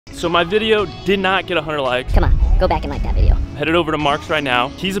So my video did not get 100 likes. Come on, go back and like that video. Headed over to Mark's right now.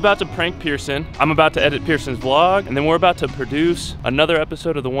 He's about to prank Pierson. I'm about to edit Pierson's vlog, and then we're about to produce another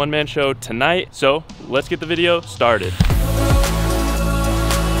episode of the One Man Show tonight. So let's get the video started.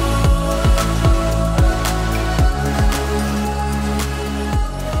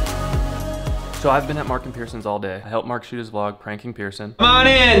 So I've been at Mark and Pierson's all day. I helped Mark shoot his vlog, pranking Pierson. Come on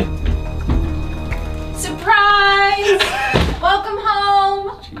in! Surprise! Welcome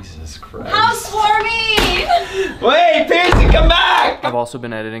home! Jesus Christ. Housewarming! Wait, Pierson, come back! I've also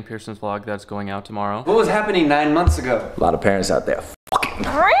been editing Pierson's vlog that's going out tomorrow. What was happening 9 months ago? A lot of parents out there fucking.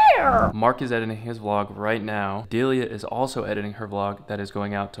 Mark is editing his vlog right now. Adelia is also editing her vlog that is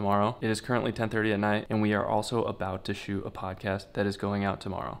going out tomorrow. It is currently 10:30 at night, and we are also about to shoot a podcast that is going out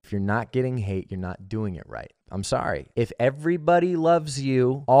tomorrow. If you're not getting hate, you're not doing it right. I'm sorry. If everybody loves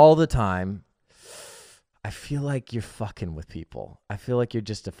you all the time, I feel like you're fucking with people. I feel like you're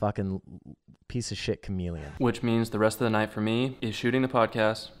just a fucking piece of shit chameleon. Which means the rest of the night for me is shooting the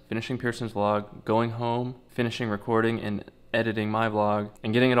podcast, finishing Pierson's vlog, going home, finishing recording and editing my vlog,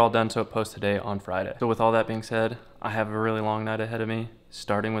 and getting it all done so it posts today on Friday. So with all that being said, I have a really long night ahead of me,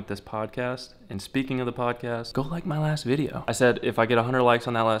 starting with this podcast. And speaking of the podcast, go like my last video. I said if I get 100 likes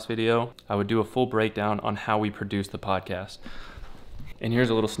on that last video, I would do a full breakdown on how we produce the podcast. And here's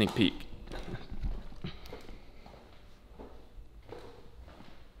a little sneak peek.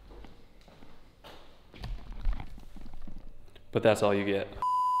 But that's all you get.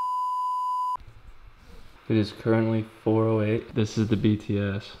 It is currently 4:08. This is the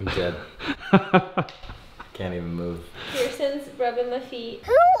BTS. I'm dead. Can't even move. Pierson's rubbing my feet.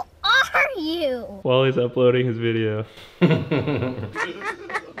 Who are you? While he's uploading his video.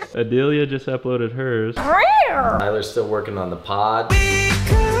 Adelia just uploaded hers. Tyler's still working on the pod.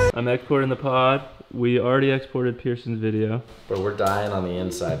 I'm exporting the pod. We already exported Pierson's video. But we're dying on the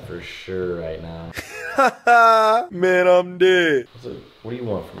inside for sure right now. Man, I'm dead. So, what do you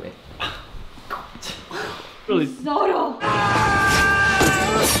want from me? Really? Soda!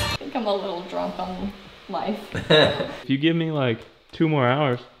 I think I'm a little drunk on life. If you give me like 2 more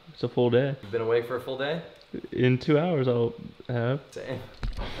hours, it's a full day. You've been awake for a full day? In 2 hours I'll have. Same.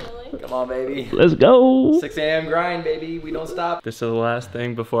 Really? Come on, baby. Let's go! 6 a.m. grind, baby. We don't stop. This is the last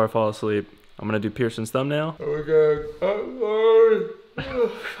thing before I fall asleep. I'm gonna do Pierson's thumbnail. Oh my god. Oh,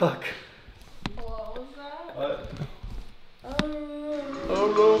 fuck. What was that? What? Oh. Oh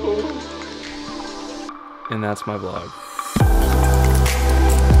no. And that's my vlog.